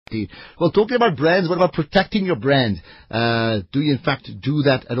Well, talking about brands, what about protecting your brand? Do you in fact do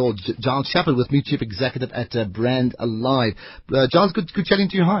that at all? Giles Shepard with me, Chief Executive at Brand Alive. Giles, good chatting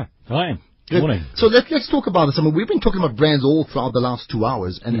to you. Hi. Hi. Good morning. So let's talk about this. I mean, we've been talking about brands all throughout the last 2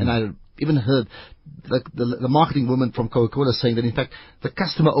 hours, and I even heard the marketing woman from Coca-Cola saying that in fact the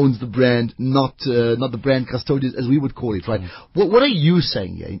customer owns the brand, not the brand custodians, as we would call it, right? What are you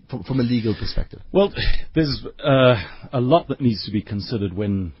saying here from a legal perspective? Well, there's a lot that needs to be considered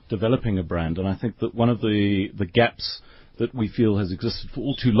when developing a brand, and I think that one of the gaps that we feel has existed for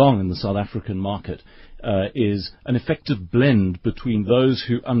all too long in the South African market is an effective blend between those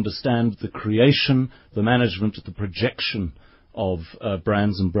who understand the creation, the management, the projection of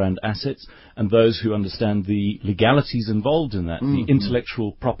brands and brand assets, and those who understand the legalities involved in that, the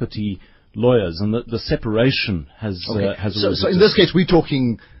intellectual property lawyers, and the separation has So in this case, we're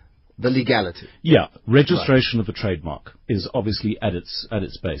talking the legality. Yeah, registration of a trademark is obviously at its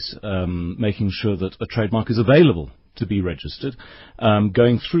base, making sure that a trademark is available to be registered,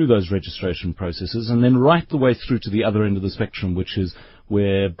 going through those registration processes, and then right the way through to the other end of the spectrum, which is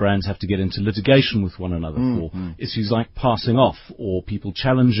where brands have to get into litigation with one another for issues like passing off or people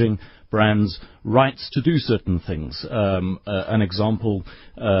challenging brands' rights to do certain things. An example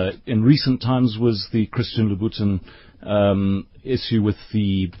in recent times was the Christian Louboutin issue with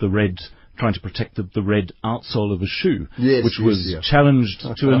the red, trying to protect the red outsole of a shoe, which was challenged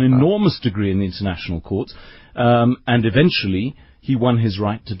to an enormous degree in the international courts, and eventually he won his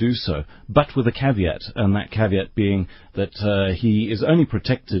right to do so, but with a caveat, and that caveat being that he is only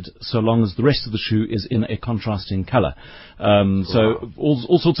protected so long as the rest of the shoe is in a contrasting colour. So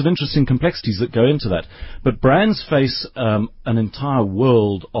all sorts of interesting complexities that go into that. But brands face an entire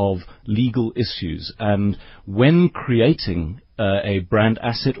world of legal issues, and when creating a brand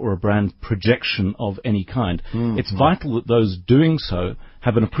asset or a brand projection of any kind, it's vital that those doing so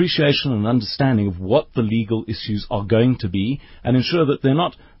have an appreciation and understanding of what the legal issues are going to be, and ensure that they're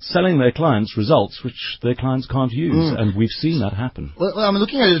not selling their clients results which their clients can't use. And we've seen that happen. Well, I'm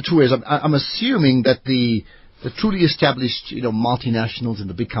looking at it two ways. I'm assuming that the truly established, multinationals and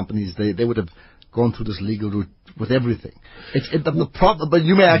the big companies, they would have gone through this legal route with everything. But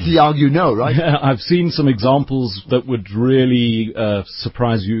you may actually argue no, right? Yeah, I've seen some examples that would really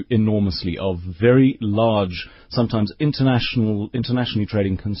surprise you enormously of very large, sometimes internationally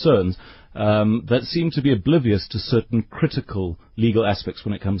trading concerns that seem to be oblivious to certain critical legal aspects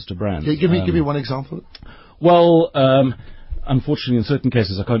when it comes to brands. Give me one example. Well, unfortunately, in certain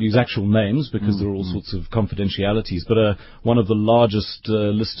cases, I can't use actual names because there are all sorts of confidentialities, but one of the largest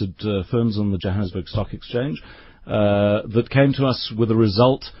listed firms on the Johannesburg Stock Exchange that came to us with a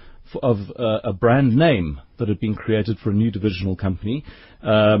result of a brand name that had been created for a new divisional company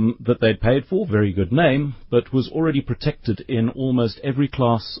that they'd paid for, very good name, but was already protected in almost every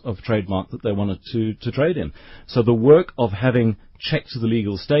class of trademark that they wanted to trade in. So the work of having checked the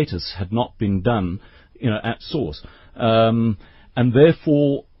legal status had not been done at source. And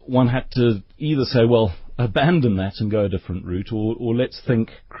therefore, one had to either say, well, abandon that and go a different route, or let's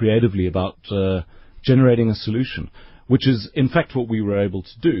think creatively about generating a solution, which is, in fact, what we were able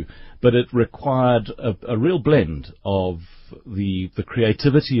to do. But it required a real blend of the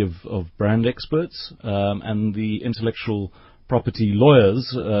creativity of brand experts and the intellectual property lawyers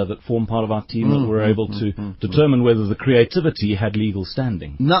that form part of our team that were able to determine whether the creativity had legal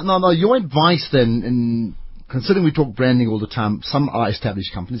standing. Now, your advice then, considering we talk branding all the time, some are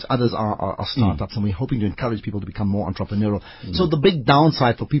established companies, others are startups, and we're hoping to encourage people to become more entrepreneurial. So the big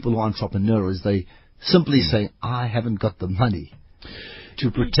downside for people who are entrepreneurial is they simply say, I haven't got the money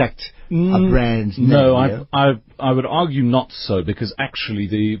to protect a brand name. No, I would argue not so, because actually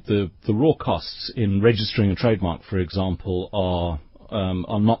the raw costs in registering a trademark, for example, are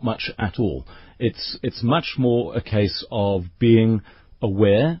not much at all. It's much more a case of being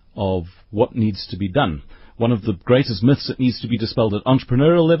aware of what needs to be done. One of the greatest myths that needs to be dispelled at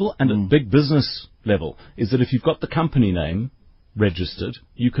entrepreneurial level and at big business level is that if you've got the company name registered,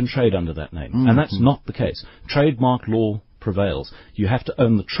 you can trade under that name. And that's not the case. Trademark law prevails. You have to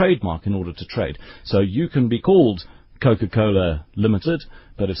own the trademark in order to trade. So you can be called Coca-Cola Limited,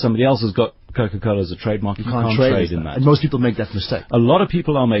 but if somebody else has got Coca-Cola as a trademark, you can't trade in that. And most people make that mistake. A lot of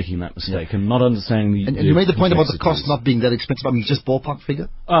people are making that mistake and not understanding the... And you made the point about the cost not being that expensive. I mean, just ballpark figure?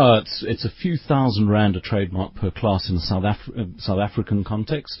 It's a few £1,000 a trademark per class in a South African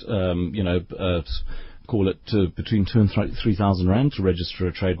context. Call it between 2,000 and 3,000 rand to register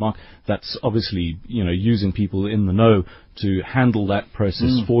a trademark. That's obviously, using people in the know to handle that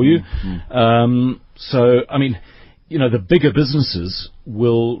process for you. So, I mean, the bigger businesses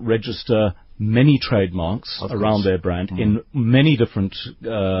will register many trademarks around their brand in many different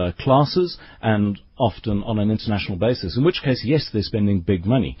classes and often on an international basis, in which case, yes, they're spending big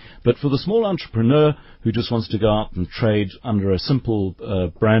money. But for the small entrepreneur who just wants to go out and trade under a simple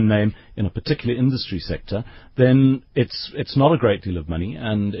brand name in a particular industry sector, then it's not a great deal of money,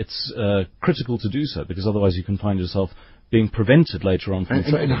 and it's critical to do so, because otherwise you can find yourself being prevented later on from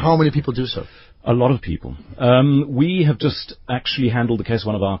trading. And how many people do so? A lot of people. We have just actually handled the case of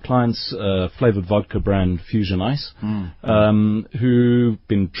one of our clients, flavored vodka brand Fusion Ice, who've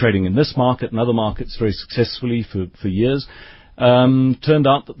been trading in this market and other markets very successfully for years. Turned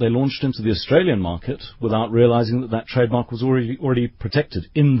out that they launched into the Australian market without realizing that trademark was already protected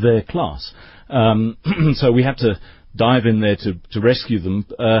in their class. So we had to dive in there to rescue them,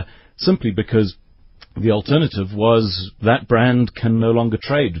 simply because the alternative was that brand can no longer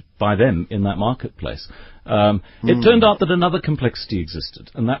trade by them in that marketplace. It turned out that another complexity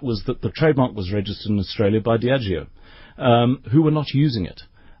existed, and that was that the trademark was registered in Australia by Diageo, who were not using it.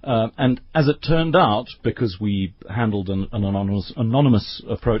 And as it turned out, because we handled an anonymous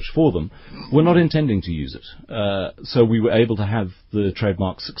approach for them, we're not intending to use it. So we were able to have the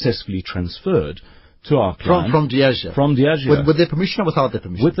trademark successfully transferred to our client. From Diageo? From Diageo. With their permission or without their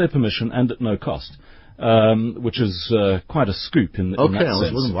permission? With their permission and at no cost. Which is quite a scoop in that sense. I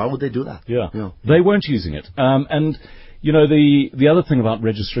was wondering, why would they do that? Yeah. They weren't using it. And, you know, the other thing about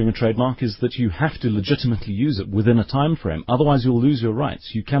registering a trademark is that you have to legitimately use it within a time frame. Otherwise, you'll lose your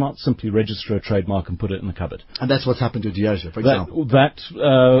rights. You cannot simply register a trademark and put it in the cupboard. And that's what's happened to Diageo, for example?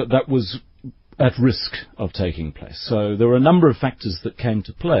 That was at risk of taking place. So there were a number of factors that came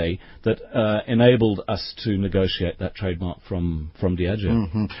to play that enabled us to negotiate that trademark from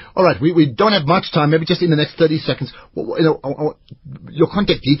Diageo. All right, we don't have much time. Maybe just in the next 30 seconds. Your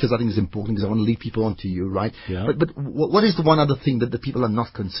contact details, I think, is important, because I want to lead people on to you, right? Yeah. But what is the one other thing that the people are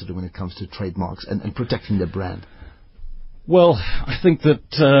not considering when it comes to trademarks and protecting their brand? Well, I think that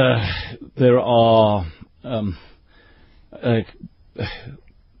there are...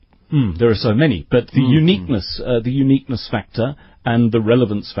 there are so many, but the uniqueness factor and the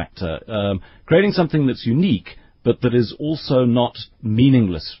relevance factor, creating something that's unique, but that is also not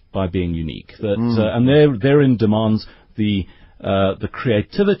meaningless by being unique. And therein demands the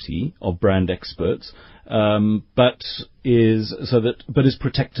creativity of brand experts, but is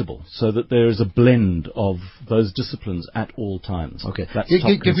protectable, so that there is a blend of those disciplines at all times. Okay,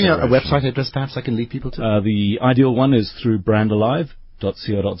 give me a website address, perhaps I can lead people to. The ideal one is through brandalive.co.za,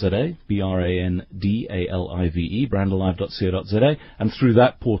 brandalive, brandalive.co.za, and through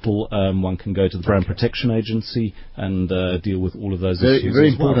that portal one can go to the Brand Protection Agency and deal with all of those issues. Very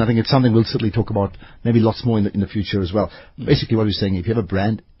important. Well. I think it's something we'll certainly talk about maybe lots more in the future as well. Basically what we're saying, if you have a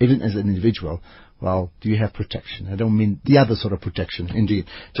brand, even as an individual, well, do you have protection? I don't mean the other sort of protection, indeed.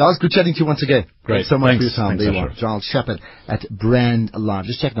 Giles, good chatting to you once again. Great. Thanks so much for your time. Thanks, there you are. Giles Shepherd at Brand Alive.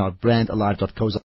 Just check out brandalive.co.za.